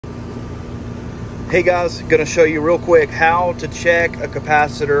Hey guys, gonna show you real quick how to check a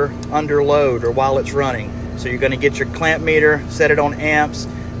capacitor under load or while it's running. So you're gonna get your clamp meter, set it on amps,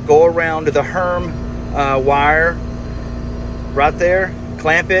 go around to the Herm wire right there,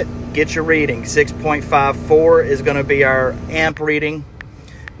 clamp it, get your reading. 6.54 is gonna be our amp reading.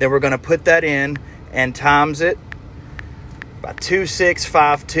 Then we're gonna put that in and times it by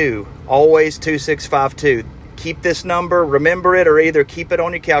 2652, always 2652. Keep this number, remember it, or either keep it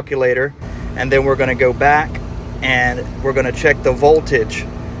on your calculator. And then we're going to go back and we're going to check the voltage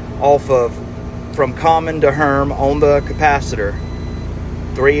off of from common to Herm on the capacitor.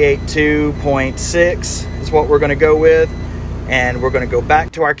 382.6 is what we're going to go with, and we're going to go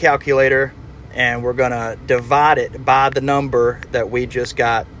back to our calculator and we're going to divide it by the number that we just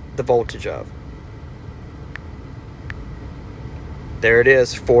got the voltage of. There it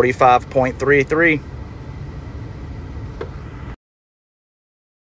is, 45.33.